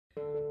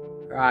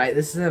Right,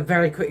 this is a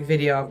very quick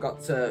video I've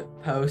got to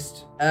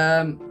post.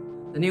 The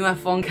new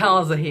F1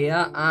 cars are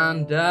here,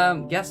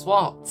 and guess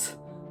what?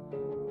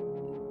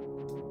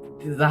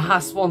 The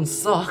Haas one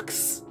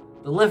sucks.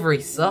 The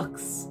livery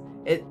sucks.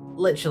 It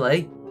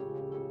literally.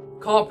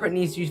 Corporate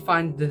needs to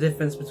find the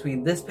difference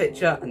between this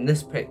picture and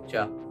this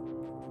picture.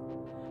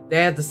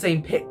 They had the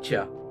same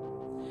picture.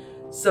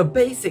 So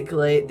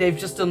basically, they've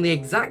just done the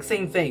exact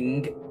same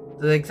thing,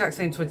 the exact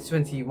same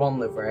 2021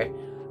 livery,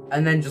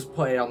 and then just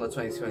put it on the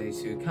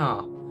 2022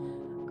 car.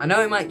 I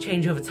know it might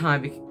change over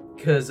time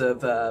because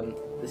of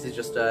this is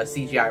just a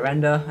CGI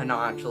render and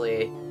not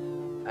actually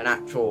the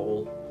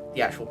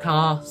actual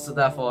car, so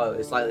therefore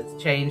it's likely to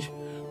change.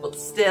 But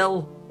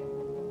still,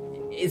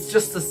 it's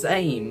just the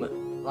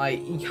same.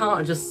 Like you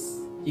can't just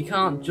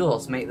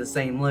make the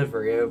same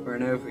livery over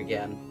and over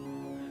again.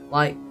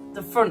 Like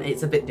the front,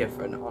 it's a bit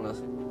different,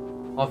 honestly.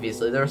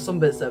 Obviously, there are some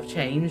bits that have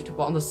changed,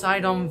 but on the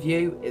side-on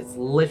view, it's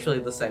literally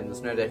the same.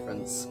 There's no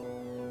difference.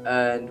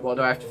 And what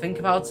do I have to think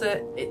about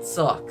it? It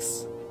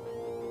sucks.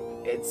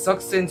 It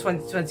sucks in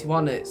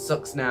 2021, it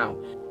sucks now.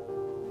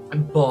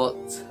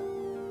 But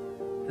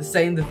the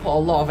same, they've put a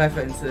lot of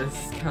effort into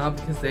this car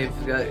because they've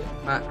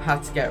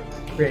had to get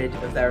rid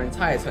of their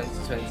entire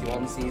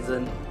 2021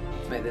 season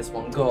to make this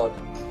one good.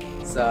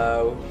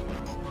 So,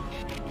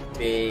 it'd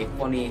be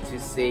funny to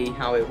see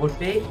how it would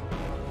be.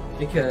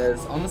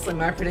 Because honestly,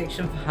 my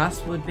prediction for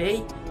Haas would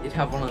be they'd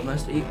have one of the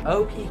most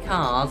OP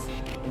cars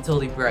until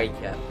they break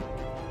it.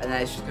 And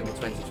then it's just going to be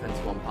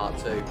 2021 Part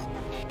 2.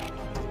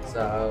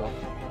 So,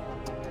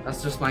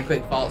 that's just my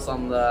quick thoughts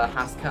on the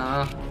Haas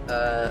car.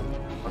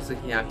 Also, you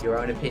can have your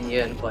own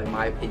opinion, but in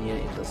my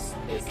opinion,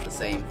 it's the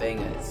same thing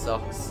and it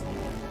sucks.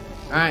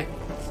 Alright,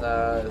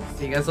 so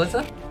see you guys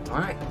later.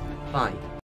 Alright, bye.